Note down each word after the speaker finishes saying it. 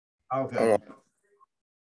Okay. All right.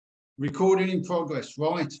 Recording in progress.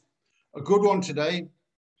 Right. A good one today.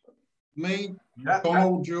 Me,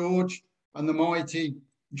 Donald George, and the mighty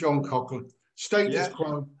John Coghlan. Status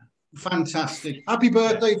quo. Fantastic. Happy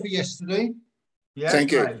birthday for yesterday. Yeah,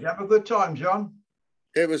 Thank you. Did you have a good time, John?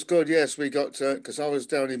 It was good. Yes, we got because I was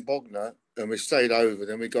down in Bognor and we stayed over.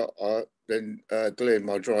 Then we got Glenn,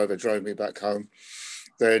 my driver, drove me back home.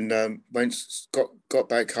 Then got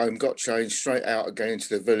back home, got changed, straight out again into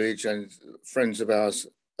the village, and friends of ours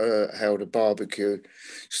held a barbecue,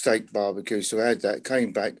 steak barbecue. So I had that,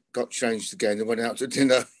 came back, got changed again, and went out to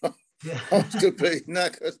dinner. Yeah. I was completely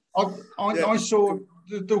knackered. I saw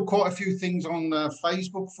there were quite a few things on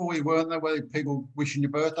Facebook for you, weren't there, where people wishing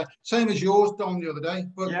your birthday. Same as yours, Don, the other day.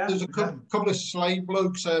 But there's a couple of Slade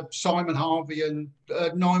blokes, Simon Harvey and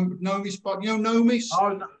Nomis, but you know Nomis? Oh,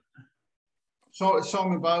 no. So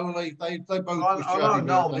Simon Bowley, they both wish you I happy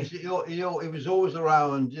know, birthday. he was always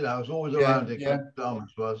around, you know, it was always around here.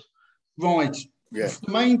 Thomas was. Right. Yeah.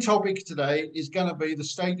 The main topic today is going to be the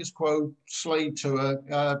status quo Slade tour,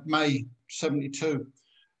 May 72.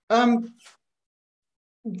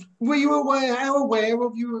 Were you how aware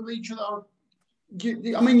of each other?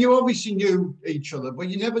 I mean, you obviously knew each other, but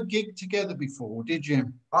you never gigged together before, did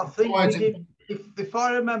you? I think we did. If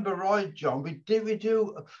I remember right, John, we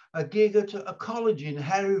do a gig at a college in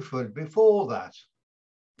Hereford before that.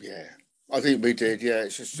 Yeah, I think we did. Yeah,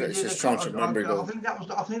 it's just trying to remember it all. I think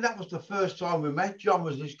that was the first time we met. John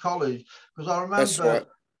was this college, because I remember. That's right.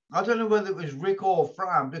 I don't know whether it was Rick or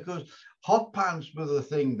Fran, because hot pants were the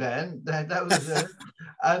thing then. That was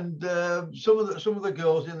and some of the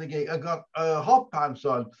girls in the gig had got hot pants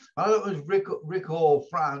on. I don't know if it was Rick or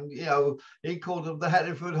Fran. You know, he called them the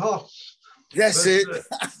Hereford Hots. That's it.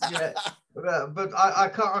 Yeah, but I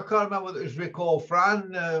can't remember whether it was Rick or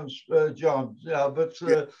Fran, John. Yeah, but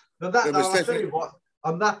I'll tell you what.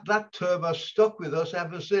 And that term has stuck with us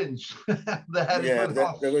ever since. The Hereford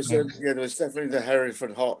Hots. There was definitely the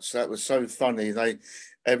Hereford Hots. That was so funny.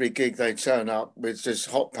 Every gig they turn up with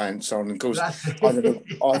just hot pants on. Of course, I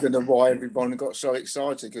don't know why everyone got so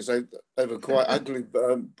excited, because they were quite ugly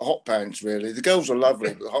hot pants. Really, the girls are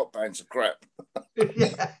lovely, but the hot pants are crap.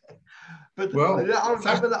 Yeah. But I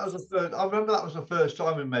remember that was the first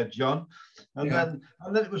time we met, John, and then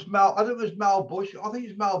it was Mal. I think it was Mal Bush. I think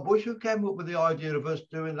it's Mal Bush who came up with the idea of us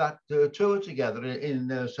doing that tour together in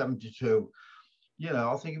 '72. You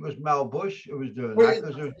know, I think it was Mal Bush who was doing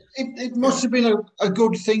that. It must have been a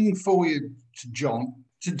good thing for you, John,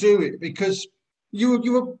 to do it, because you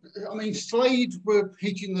were. I mean, Slade were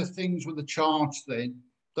hitting the things with the charts then.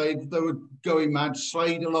 They were going mad.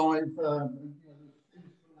 Slade Alive.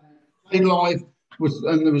 Live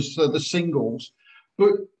and there was the singles,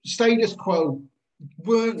 but Status Quo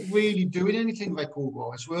weren't really doing anything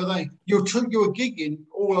record-wise, were they? You were gigging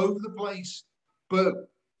all over the place, but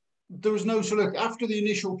there was no sort of, after the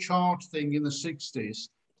initial chart thing in the 60s,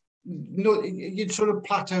 you'd sort of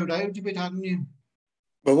plateaued out a bit, hadn't you?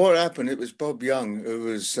 Well, what happened, it was Bob Young, who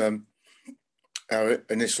was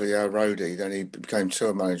initially our roadie, then he became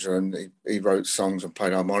tour manager, and he wrote songs and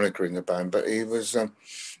played harmonica in the band, but he was...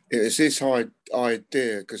 it was this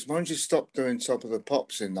idea, because once you stopped doing Top of the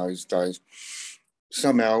Pops in those days,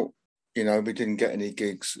 somehow, you know, we didn't get any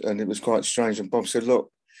gigs, and it was quite strange. And Bob said,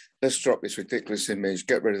 look, let's drop this ridiculous image,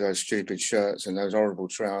 get rid of those stupid shirts and those horrible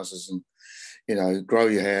trousers, and, you know, grow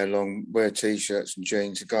your hair long, wear T-shirts and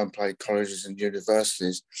jeans, and go and play colleges and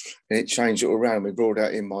universities. And it changed it all around. We brought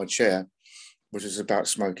out In My Chair, which is about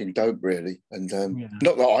smoking dope, really. And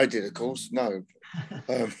not that I did, of course, no.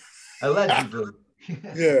 Allegedly.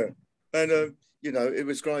 Yeah, and you know, it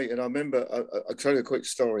was great. And I remember, I'll tell you a quick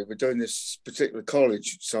story. We're doing this particular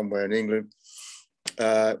college somewhere in England.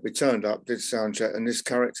 We turned up, did sound check, and this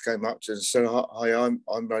character came up to us and said, "Hi,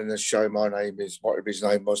 I'm running the show. My name is," whatever his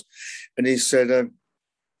name was, and he said,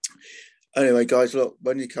 "Anyway, guys, look,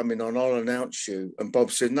 when you come in on, I'll announce you." And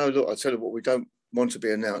Bob said, "No, look, I tell you what, we don't want to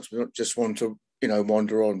be announced. We don't just want to, you know,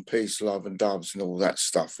 wander on, peace, love, and doves, and all that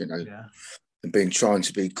stuff, you know." Yeah. And being trying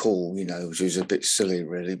to be cool, you know, which was a bit silly,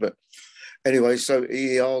 really. But anyway, so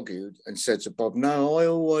he argued and said to Bob, "No, I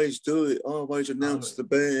always do it. I always announce the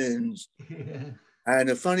bands." Yeah. And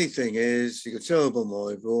the funny thing is, you could tell by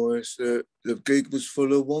my voice that the gig was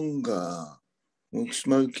full of wonga, all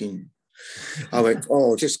smoking. I went,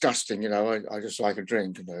 "Oh, disgusting, you know, I just like a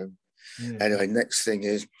drink, you know." Yeah. Anyway, next thing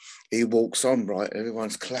is, he walks on, right,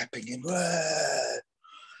 everyone's clapping him. Yeah.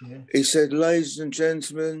 He said, "Ladies and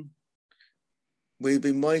gentlemen, we've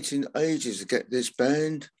been waiting ages to get this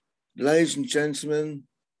band. Ladies and gentlemen,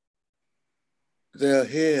 they're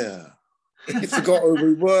here." He forgot who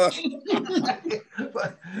we were.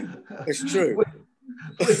 It's true.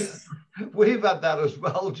 We've had that as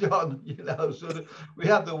well, John. You know, sort of, we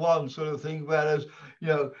had the one sort of thing, whereas, you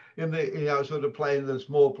know, in the, you know, sort of playing the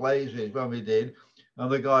small places when we did,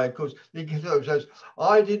 and the guy, of course, he says,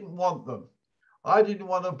 I didn't want them. I didn't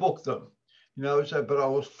want to book them, you know, so, but I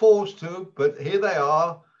was forced to, but here they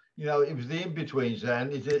are. You know, it was the in-betweens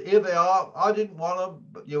then. He said, here they are. I didn't want them,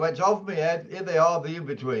 but you went off my head. Here they are, the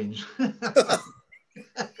in-betweens.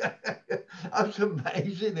 That's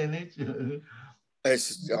amazing, isn't it? You know?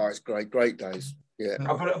 It's great days. Yeah.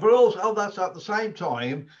 But also, that's at the same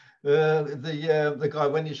time, the guy,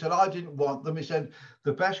 when he said, I didn't want them, he said,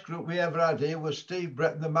 the best group we ever had here was Steve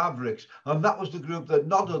Brett and the Mavericks. And that was the group that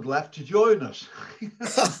Nod had left to join us.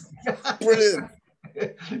 Brilliant.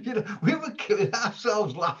 You know, we were killing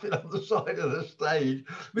ourselves laughing on the side of the stage.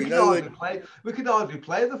 We could hardly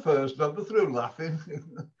play the first number through laughing.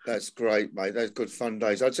 That's great, mate. Those good fun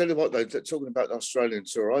days. I tell you what, though, talking about the Australian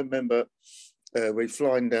tour, I remember we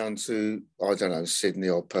flying down to, I don't know, Sydney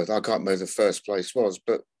or Perth. I can't remember the first place was,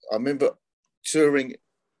 but I remember touring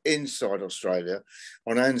inside Australia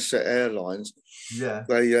on Ansett Airlines. Yeah.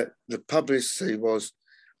 The publicity was,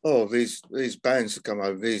 oh, these bands have come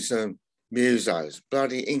over, these musos,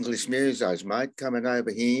 bloody English musos, mate, coming over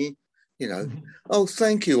here, you know. Oh,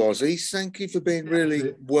 thank you, Aussies. Thank you for being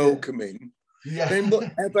really welcoming. Yeah. Then what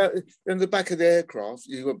about in the back of the aircraft?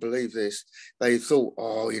 You won't believe this. They thought,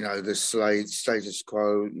 oh, you know, the Slade, Status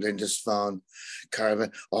Quo, Lindisfarne,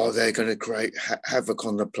 Caravan. Oh, they're going to create havoc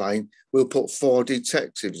on the plane. We'll put 4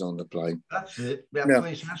 detectives on the plane. That's it. We have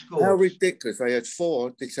police escorts. How ridiculous! They had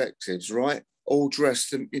 4 detectives, right? All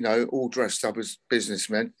dressed up as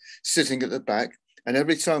businessmen, sitting at the back. And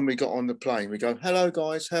every time we got on the plane, we go, "Hello,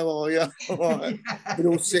 guys. How are you?" All right. We'd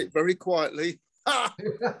all sit very quietly. And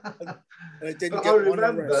they didn't get one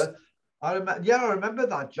arrest. I remember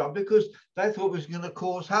that, John, because they thought it was going to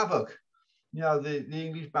cause havoc. You know, the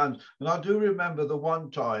English bands. And I do remember the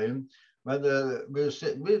one time when we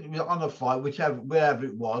were on a flight, wherever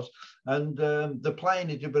it was, and the plane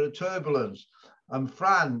had a bit of turbulence. And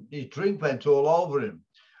Fran, his drink went all over him.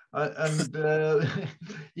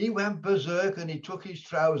 He went berserk, and he took his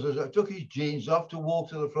his jeans off to walk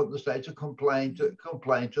to the front of the stage to complain to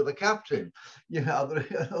the captain. You know,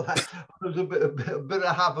 there was a bit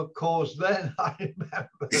of havoc caused then, I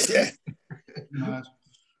remember. Yeah.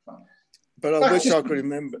 But I wish I could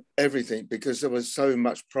remember everything, because there was so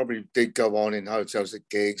much probably did go on in hotels at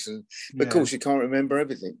gigs, and of course you can't remember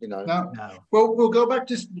everything, you know. No. Well, we'll go back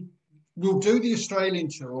to. We'll do the Australian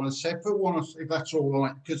tour on a separate one, if that's all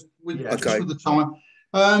right, because just for the time,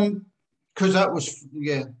 because that was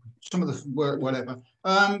some of the work, whatever.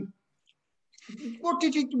 What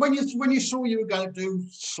did you when you saw you were going to do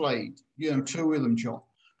Slade, you know, tour with them, John?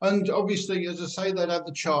 And obviously, as I say, they'd had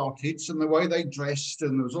the chart hits and the way they dressed,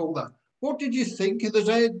 and there was all that. What did you think? There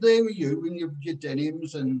were you in your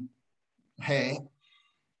denims and hair.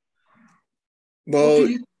 Well,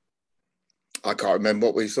 I can't remember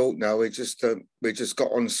what we thought now. We just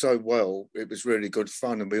got on so well. It was really good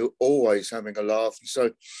fun, and we were always having a laugh. And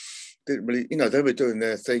so didn't really, you know, they were doing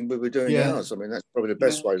their thing, we were doing ours. I mean, that's probably the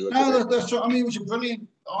best way to look at it. That's right. I mean, it was a brilliant.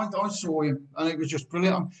 I saw you, and it was just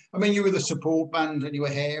brilliant. I mean, you were the support band, and you were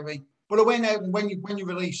hairy. But I went out, and when you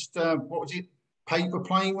released, what was it? Paper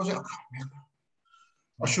Plane, was it? I can't remember.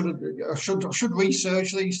 I should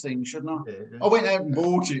research these things, shouldn't I? Yeah. I went out and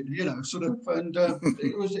bought it, you know, sort of, and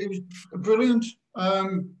it was brilliant.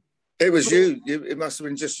 It was you. It must have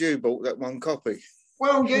been just you bought that one copy.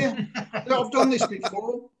 Well, yeah, I've done this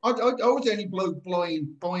before. I was only bloke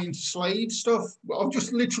buying Slade stuff. I've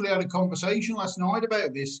just literally had a conversation last night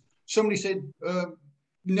about this. Somebody said, "You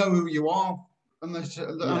know who you are?" And they said,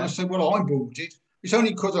 and I said, "Well, I bought it. It's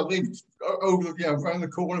only because I lived over, around the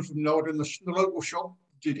corner from Nod, and the local shop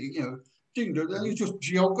did it. You know, didn't do that. It's just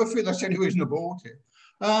geography. That's the only reason I bought it."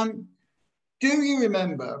 Do you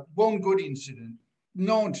remember one good incident?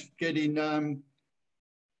 Nod getting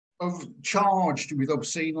charged with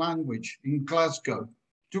obscene language in Glasgow.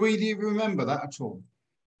 Do either of you remember that at all?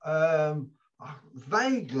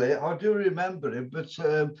 Vaguely, I do remember it, but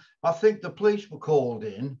I think the police were called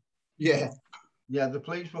in. Yeah. Yeah, the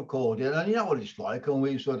police were called in, and you know what it's like, and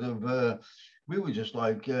we sort of, we were just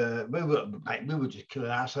like, we were just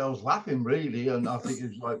killing ourselves laughing, really, and I think it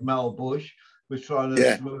was like Mel Bush was trying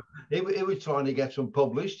to, he was trying to get some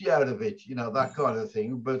publicity out of it, you know, that kind of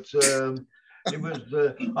thing, but it was,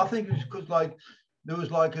 I think it was because like, there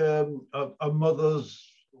was like a mother's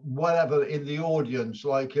whatever in the audience,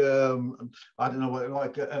 like I don't know what,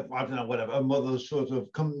 like I don't know, whatever, a mother's sort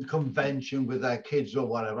of convention with their kids or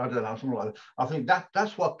whatever. I don't know, something like that. I think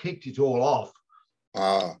that's what kicked it all off.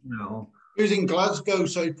 Ah, you know. It was in Glasgow,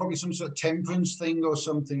 so probably some sort of temperance thing or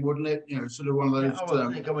something, wouldn't it? You know, sort of one of those. I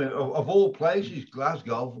would think. I mean, of all places,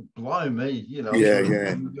 Glasgow, blimey, you know. Yeah, Sort of yeah.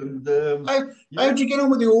 thing. And, how did you get on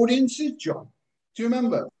with the audiences, John? Do you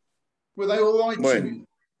remember? Were they all right to you?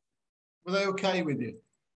 Were they okay with you?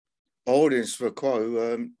 Audience for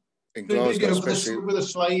Quo in Glasgow, especially with the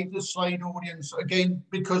Slade audience again,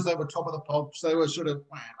 because they were top of the pops. They were sort of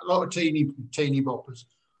a lot of teeny boppers.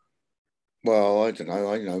 Well, I don't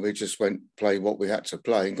know. We just play what we had to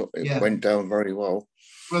play, and it went down very well.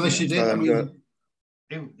 Well, she did. I mean,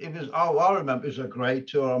 it was. Oh, I remember it was a great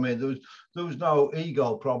tour. I mean, there was no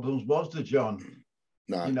ego problems, was there, John?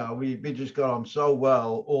 No. You know, we just got on so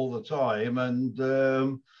well all the time, and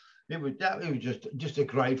it was just a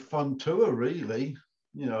great fun tour, really.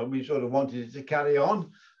 You know, we sort of wanted it to carry on,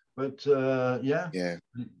 but yeah,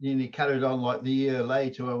 nearly carried on like the year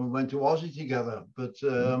later when we went to Aussie together. But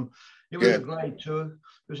it was a great tour.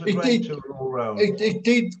 It was a great tour all around. It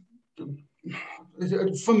did.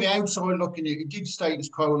 From the outside looking, it did status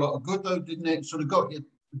quo a lot of good, though, didn't it? Sort of got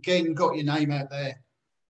your name out there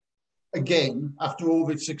again after all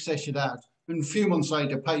the success you'd had. And a few months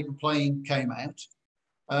later, Paper Plane came out,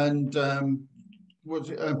 and was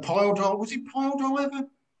it Pile Driver? Was it Pile Driver?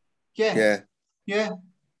 Yeah.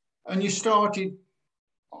 And you started,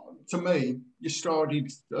 to me,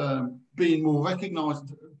 being more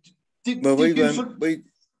recognised. We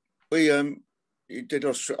did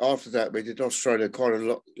after that. We did Australia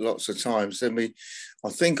quite lots of times. Then I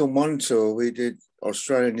think on one tour we did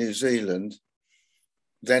Australia, New Zealand.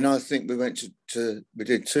 Then I think we went we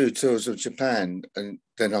did 2 tours of Japan, and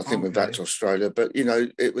then I think we're back to Australia. But you know,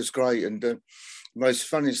 it was great. And the most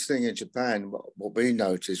funniest thing in Japan, what we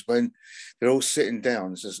noticed when they're all sitting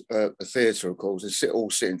down, it's a theatre, of course, they all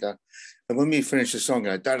sitting down, and when we finish the song,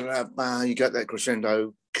 you know, you get that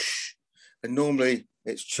crescendo, and normally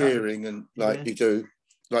it's cheering and you do,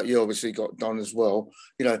 like you obviously got done as well,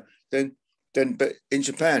 you know. Then, but in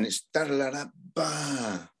Japan it's da da da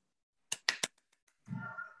ba.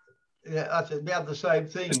 Yeah, that's it. We had the same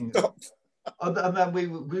thing. And then we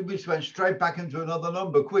just went straight back into another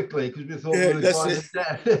number quickly because we thought we were trying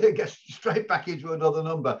to get straight back into another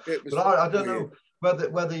number. But I don't know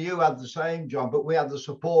whether you had the same, John, but we had the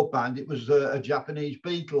support band. It was a Japanese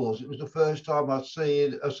Beatles. It was the first time I'd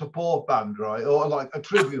seen a support band, right? Or like a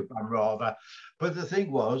tribute band, rather. But the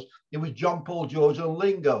thing was, it was John Paul George and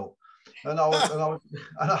Lingo. And I was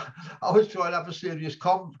trying to have a serious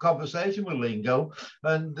conversation with Lingo,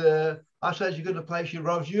 and I said, "You're going to play She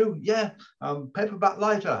Rose You?" "Yeah, Paperback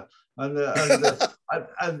Lighter and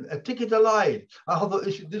a Ticket to Light." I thought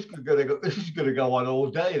this is going to go on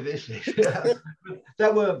all day. This is. They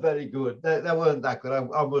weren't very good. They weren't that good,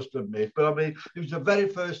 I must admit. But I mean, it was the very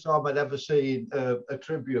first time I'd ever seen a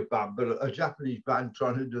tribute band, but a Japanese band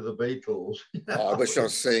trying to do the Beatles. I wish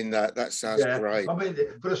I'd seen that. That sounds great. I mean,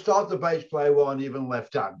 for a start, the bass player wasn't even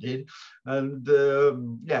left-handed, and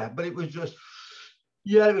but it was just,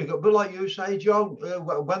 but like you say, John,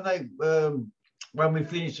 when we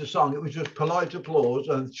finished the song, it was just polite applause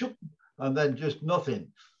and then just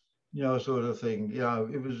nothing, you know, sort of thing. You know,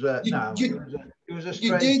 it was it was a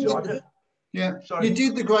strange job. Yeah, sorry. You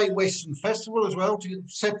did the Great Western Festival as well, 2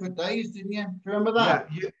 separate days, didn't you? Do you remember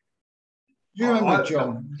that? Yeah. You remember,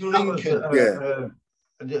 John?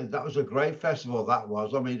 That was a great festival, that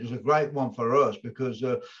was. I mean, it was a great one for us because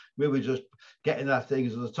we were just getting our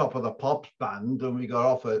things at the top of the Pops band, and we got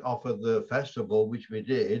offered the festival, which we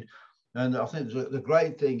did. And I think the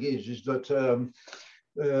great thing is that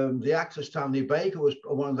the actor Stanley Baker was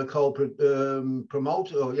one of the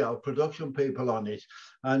production people on it.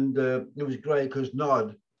 And it was great because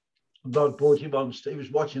Nod brought him on stage. He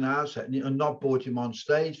was watching our set, and Nod brought him on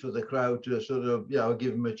stage for the crowd to sort of,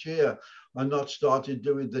 give him a cheer. And Nod started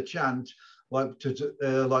doing the chant like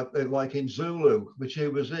in Zulu, which he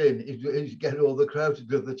was in. He's getting all the crowd to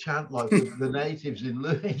do the chant like the natives in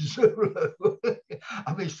Zulu.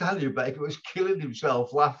 I mean, Stanley Baker was killing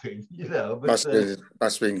himself laughing, you know. But,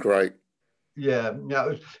 that's been great. Yeah,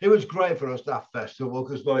 it was great for us, that festival,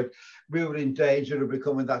 because like we were in danger of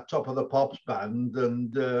becoming that top of the Pops band,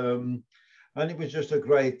 and it was just a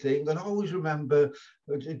great thing. And I always remember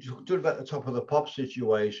talking about the top of the Pop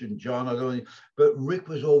situation, John. But Rick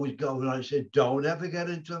was always going on. He said, "Don't ever get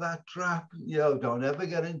into that trap. Don't ever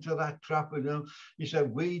get into that trap." He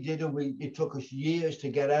said we did, and it took us years to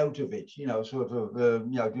get out of it. Sort of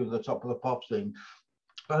doing the top of the Pops thing.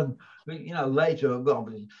 And later,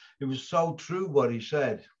 it was so true what he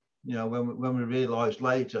said. When we realised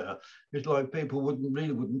later, it's like people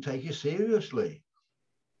wouldn't take you seriously.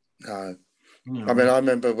 No. I mean, I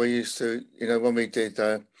remember we used to, when we did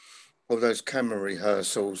all those camera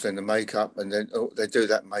rehearsals and the makeup, and then they do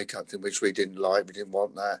that makeup thing which we didn't like. We didn't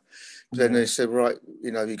want that. But then they said, right,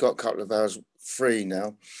 you know, you got a couple of hours free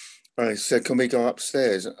now. And I said, can we go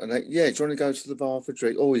upstairs? And they, yeah, do you want to go to the bar for a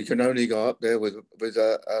drink? Oh, you can only go up there with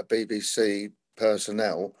a BBC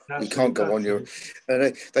personnel. You can't go on your.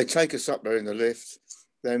 And they take us up there in the lift.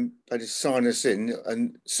 Then they just sign us in,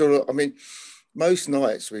 and sort of. I mean, most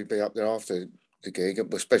nights we'd be up there after the gig,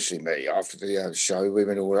 especially me, after the show. We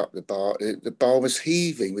went all up the bar. The bar was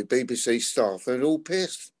heaving with BBC staff. They're all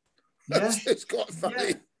pissed. Yeah, it's quite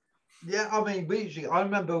funny. Yeah, I mean, I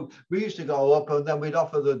remember we used to go up, and then we'd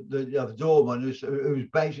offer the doorman who was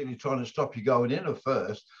basically trying to stop you going in at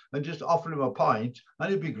first, and just offer him a pint,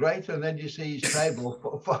 and it'd be great. And then you see his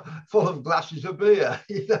table full of glasses of beer,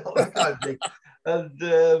 you know, that kind of thing. And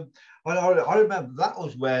I remember that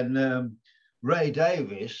was when Ray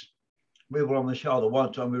Davies. We were on the show the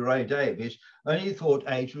one time with Ray Davies, and he thought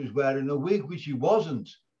H was wearing a wig, which he wasn't,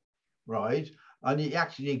 right? And he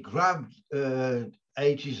actually grabbed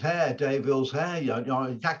H's hair, Dave Hill's hair. You know,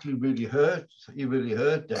 it actually really hurt. He really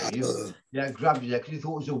hurt Dave. Yeah, grabbed his hair because he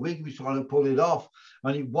thought it was a wig. He was trying to pull it off,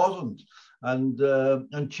 and it wasn't. And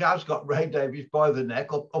Chaz got Ray Davies by the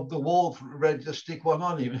neck up the wall, ready to stick one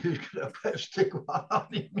on him. Who's going to stick one on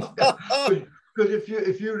him? Because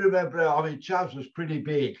if you remember, I mean, Chaz was pretty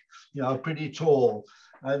big, you know, pretty tall,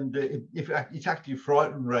 and it actually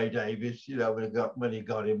frightened Ray Davies, you know, when he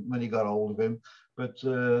got hold of him. But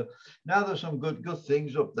now there's some good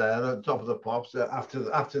things up there at the top of the pops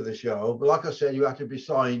after the show. But like I said, you have to be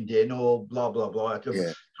signed in or blah blah blah. You have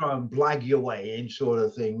to try and blag your way in, sort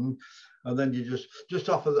of thing. And then you just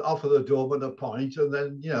offer the doorman a pint, and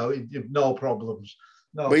then you know you've no problems.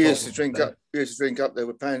 We used to drink up. We used to drink up there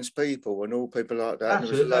with Pan's people and all people like that.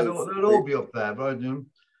 That's it. They'd all be up there, right?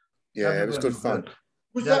 Yeah, it was good fun.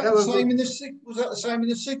 Was that the same in the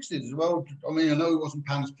 60s as well? I mean, I know it wasn't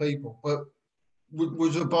Pan's people, but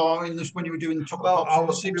was a bar in this when you were doing the top of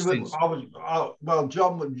pops in the 60s? Well,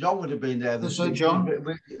 John would have been there. So John, it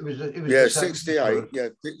was 68. Yeah,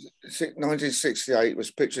 1968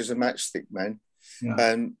 was Pictures of Matchstick Men. Yeah.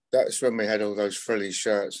 And that's when we had all those frilly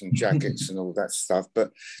shirts and jackets and all that stuff.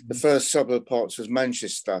 But the first Top of the Pops was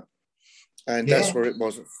Manchester. And that's where it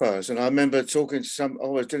was at first. And I remember talking to I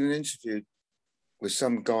was doing an interview with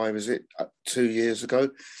some guy, was it 2 years ago?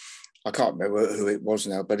 I can't remember who it was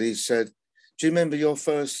now, but he said, do you remember your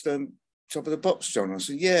first Top of the Pops, John? I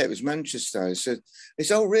said, yeah, it was Manchester. He said,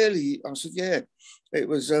 oh, really? I said, yeah, it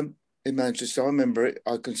was in Manchester. I remember it.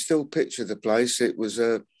 I can still picture the place. It was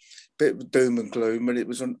a bit of doom and gloom, and it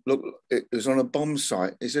was on a bomb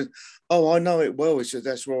site. He said, oh, I know it well. He said,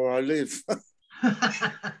 that's where I live.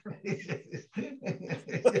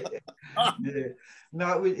 Yeah.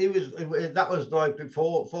 No, that was like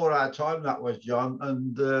before our time, that was, John.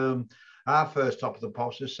 And our first Top of the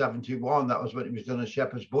Pops was 71. That was when it was done at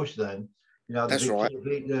Shepherd's Bush then. You know, that's right.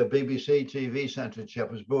 The BBC TV centre at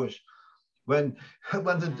Shepherd's Bush. When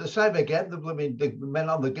the same again, the men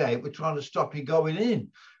on the gate were trying to stop you going in.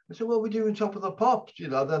 I said, well, we're doing Top of the Pops, you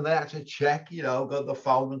know. Then they had to check, you know, got the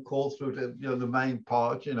phone and call through to, you know, the main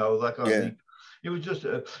part, you know, that kind of thing. It was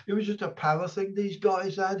just a power thing these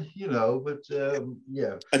guys had, you know. But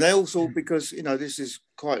yeah. And they all thought, because, you know, this is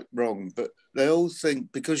quite wrong, but they all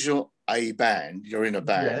think because you're a band, you're in a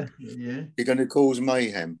band, you're going to cause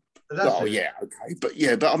mayhem. But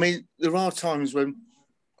I mean, there are times when,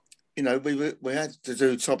 you know, we had to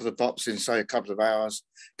do Top of the Pops in, say, a couple of hours,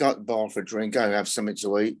 go to the bar for a drink, go and have something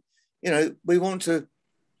to eat. You know, we want to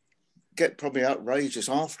get probably outrageous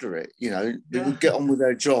after it. You know, people get on with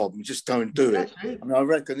their job and just go and do it. I mean, I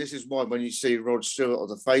reckon this is why when you see Rod Stewart or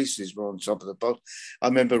the Faces were on Top of the Pops, I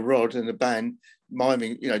remember Rod and the band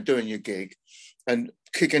miming, you know, doing your gig and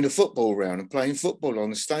kicking the football around and playing football on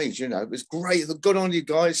the stage. You know, it was great. Good on you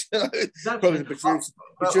guys. You know, probably the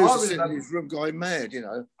producer sitting in his room going mad. You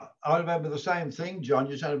know, I remember the same thing, John.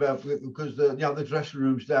 You said about, because the dressing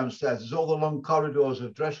rooms downstairs. There's all the long corridors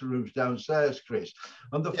of dressing rooms downstairs, Chris,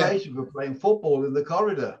 and the Faces were playing football in the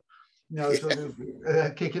corridor. You know, sort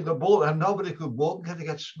of kicking the ball, and nobody could walk because they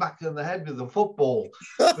get smacked in the head with the football.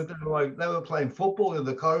 But they were playing football in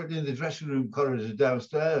the corridor, in the dressing room corridors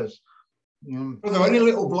downstairs. Well, they're only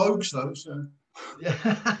little blokes, though. So. Yeah,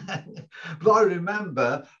 but I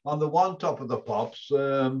remember on the one Top of the Pops,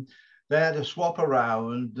 they had a swap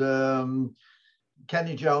around.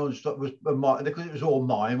 Kenny Jones was because it was all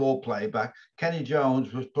mime, all playback. Kenny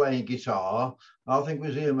Jones was playing guitar. I think it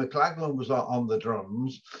was Ian McLaglen was on the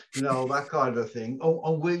drums, you know, that kind of thing. Oh,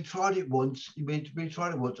 and we tried it once. We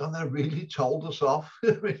tried it once, and they really told us off.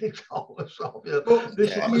 They really told us off. You know, well,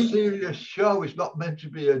 this is a serious show. It's not meant to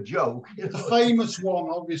be a joke. You know? The famous one,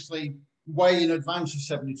 obviously, way in advance of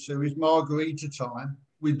 '72, is Margarita Time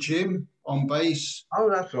with Jim on bass. Oh,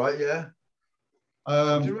 that's right, yeah.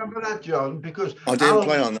 Do you remember that, John? Because I didn't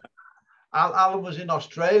play on that. Alan was in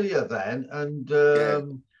Australia then, and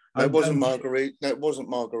that wasn't Margarita. That wasn't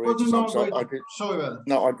Margarita. Sorry.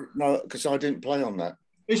 No, because I didn't play on that.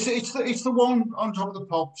 It's the one on Top of the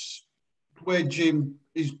Pops where Jim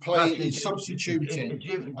is playing, he's substituting.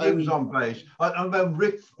 Jim's on bass, and then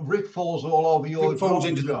Rick falls all over your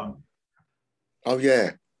drums, John. Oh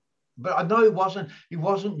yeah. But I know it wasn't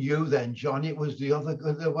you then, John. It was the other.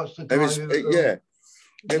 What's the guy? It was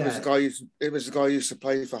the guy. It was the guy who used to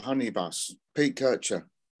play for Honeybus, Pete Kircher.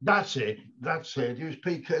 That's it. It was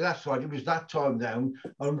Pete. That's right. It was that time down,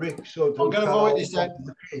 and Rick sort of. I'm going to write this down.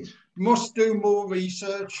 Must do more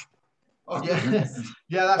research. Yeah,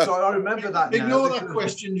 that's right. I remember that. Ignore that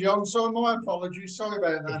question, John. So my apologies. Sorry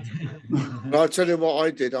about that. I'll tell you what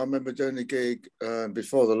I did. I remember doing a gig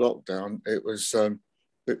before the lockdown. It was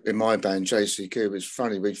in my band, JCQ. It was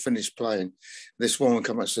funny. We finished playing. This woman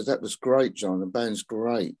came up and said, "That was great, John. The band's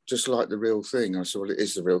great, just like the real thing." I said, "Well, it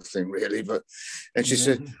is the real thing, really." And she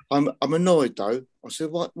said, "I'm annoyed though." I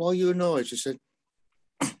said, "Why are you annoyed?" She said,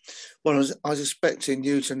 "Well, I was expecting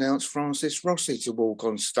you to announce Francis Rossi to walk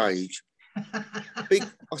on stage."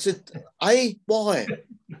 I said, "Hey, why?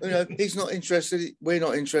 You know, he's not interested. We're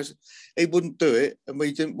not interested. He wouldn't do it, and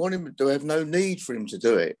we didn't want him to do it. Have no need for him to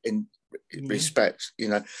do it in respect, you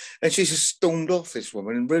know." And she just stormed off, this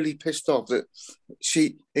woman, and really pissed off that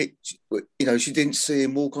she didn't see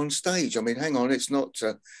him walk on stage. I mean, hang on, it's not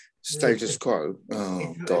status quo.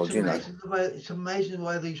 Oh God, you know. It's amazing the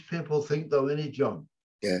way these people think, though, isn't it, John?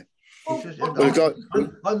 Yeah.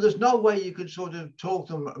 And there's no way you could sort of talk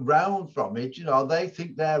them round from it. You know, they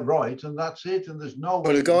think they're right, and that's it. And there's no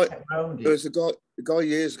way you can get around it. There was a guy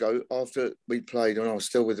years ago after we played, and I was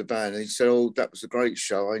still with the band, and he said, "Oh, that was a great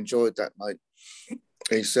show. I enjoyed that, mate."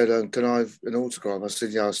 He said, "Can I have an autograph?" I said,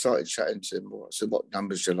 "Yeah." I started chatting to him. I said, "What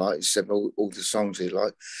numbers do you like?" He said, all the songs he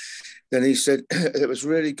liked. Then he said, "It was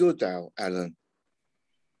really good, Alan."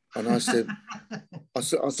 And I said, I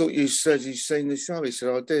thought you said you'd seen the show. He said,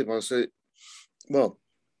 "I did." I said, "Well,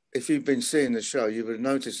 if you've been seeing the show, you would have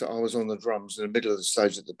noticed that I was on the drums in the middle of the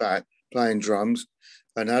stage at the back, playing drums,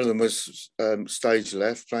 and Alan was stage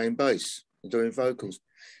left, playing bass and doing vocals."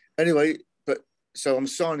 Anyway, so I'm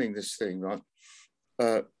signing this thing, right?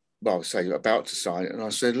 Say you're about to sign it. And I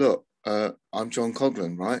said, "Look, I'm John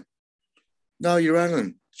Coghlan, right?" "No, you're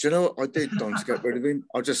Alan." "Do you know what I did, Don, to get rid of him?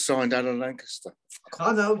 I just signed Alan Lancaster."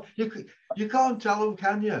 I know. You can't tell them,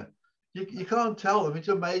 can you? You can't tell them. It's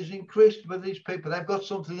amazing, Chris, with these people. They've got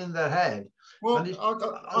something in their head. Well,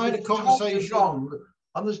 I had a conversation. Wrong,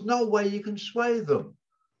 and there's no way you can sway them.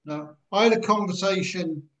 No, I had a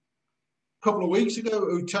conversation a couple of weeks ago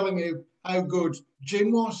who telling me how good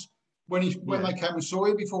Jim was when they came and saw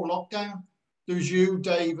him before lockdown. There was you,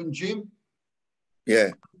 Dave, and Jim.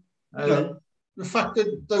 Yeah. The fact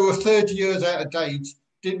that they were 30 years out of date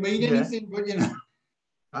didn't mean anything, but you know,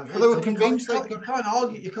 they were convinced they could.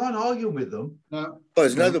 You can't argue with them. No. Well,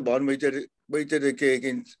 there's another one. We did a gig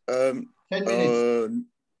in 10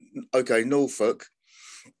 minutes. Norfolk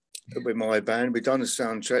with my band. We'd done a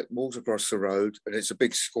sound check, walked across the road, and it's a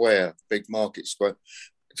big square, big market square.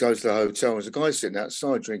 Go to the hotel. There's a guy sitting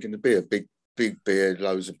outside drinking a beer, big beard,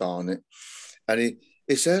 loads of barnet, and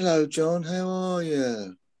he said, "Hello, John. How are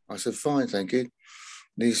you?" I said, "Fine, thank you."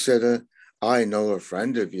 And he said, "I know a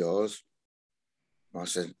friend of yours." I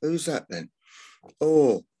said, "Who's that then?"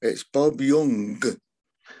 "Oh, it's Bob Young."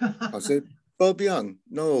 I said, "Bob Young?"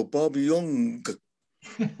 "No, Bob Young."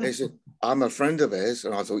 He said, "I'm a friend of his."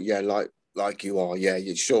 And I thought, yeah, like you are. Yeah,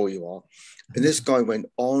 you sure you are. And this guy went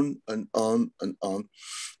on and on and on,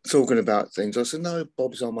 talking about things. I said, "No,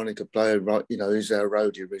 Bob's harmonica player, right? You know, he's our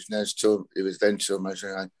roadie. He was then tour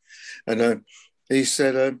manager." And he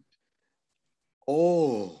said,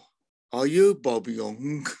 "Oh, are you Bob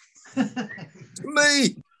Young?"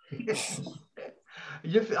 Me.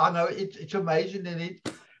 I know it's amazing, isn't it?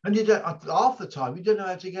 And you don't, half the time you don't know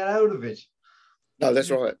how to get out of it. No, that's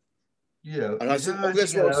right. You know, and I said,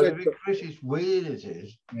 "That's what I said." Chris, it's weird, it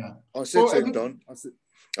is. Yeah. I said to him, Don, I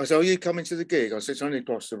said, "Are you coming to the gig?" I said, "It's only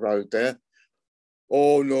across the road there."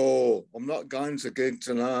 "Oh no, I'm not going to the gig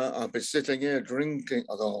tonight. I'll be sitting here drinking."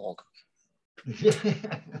 I thought,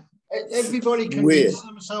 everybody convinces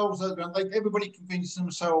themselves that everybody convinces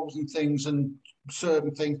themselves and things and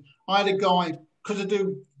certain things. I had a guy, because I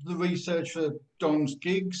do the research for Don's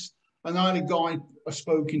gigs, and I had a guy I've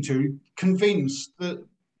spoken to convinced that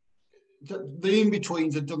the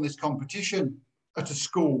in-betweens had done this competition at a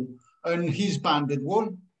school and his band had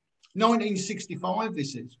won. 1965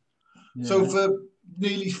 this is. Yeah. So for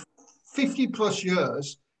nearly 50 plus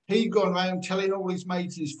years, he'd gone around telling all his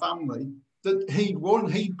mates and his family that he'd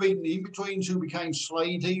won. He'd beaten the in-betweens who became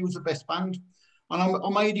Slade. He was the best band. And I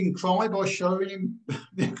made him cry by showing him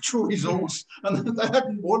the actual results, and they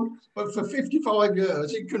hadn't won. But for 55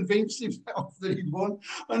 years, he convinced himself that he'd won,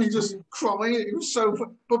 and he just cried. It was so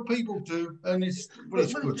fun. But people do, and it's good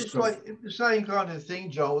stuff. Like the same kind of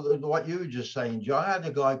thing, Joe, what you were just saying, John. I had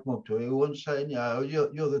a guy come up to me once saying, you're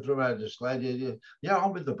the drummer of the Slade. Yeah,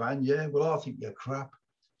 I'm with the band, yeah. Well, I think you're crap.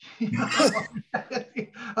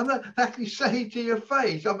 And that actually say to your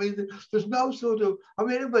face. I mean, there's no sort of. I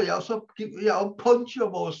mean, anybody else will, punch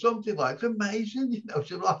them or something like. It's amazing, I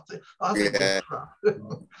think crap.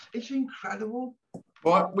 It's incredible.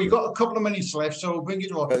 Right, we've got a couple of minutes left, so we'll bring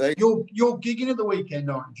it on. You're gigging at the weekend,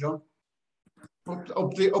 aren't you, John?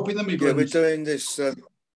 Up in the Midlands. Yeah, we're doing this. Is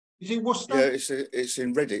it Worcester? Yeah, it's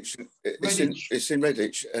in Redditch. It's in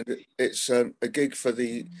Redditch, and it's a gig for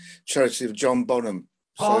the charity of John Bonham.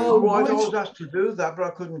 So, right, I was asked to do that, but I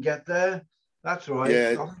couldn't get there. That's right.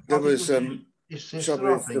 Yeah, there was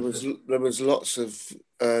lots of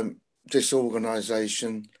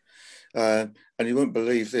disorganisation, and you wouldn't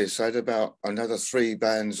believe this. I had about another 3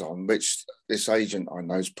 bands on, which this agent I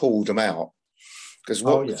know's pulled them out because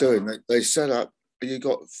what we're doing, they set up.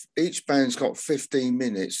 Each band's got 15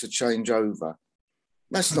 minutes to change over.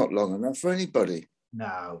 That's not long enough for anybody.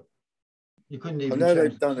 No. You couldn't even. I know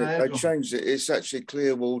they've done it. They changed it. It's actually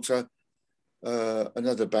Clearwater,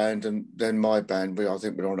 another band, and then my band. I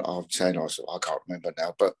think we're on at 10:30. I can't remember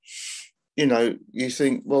now. But you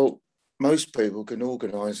think, well, most people can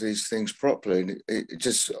organise these things properly, and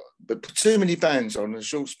but too many bands on a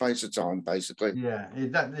short space of time, basically. Yeah,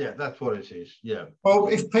 that's what it is. Yeah. Well,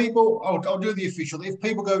 if people, I'll do the official. If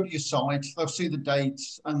people go to your site, they'll see the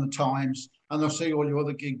dates and the times, and they'll see all your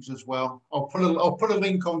other gigs as well. I'll put a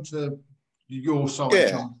link onto your site,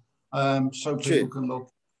 John, so people can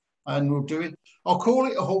look, and we'll do it. I'll call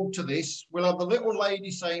it a halt to this. We'll have the little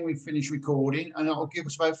lady saying we've finished recording, and it'll give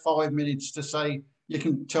us about 5 minutes to say, you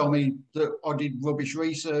can tell me that I did rubbish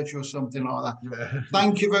research or something like that. Yeah.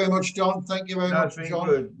 Thank you very much, John. Thank you very much, John.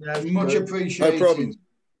 Good. Much appreciated. No problem.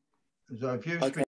 So if you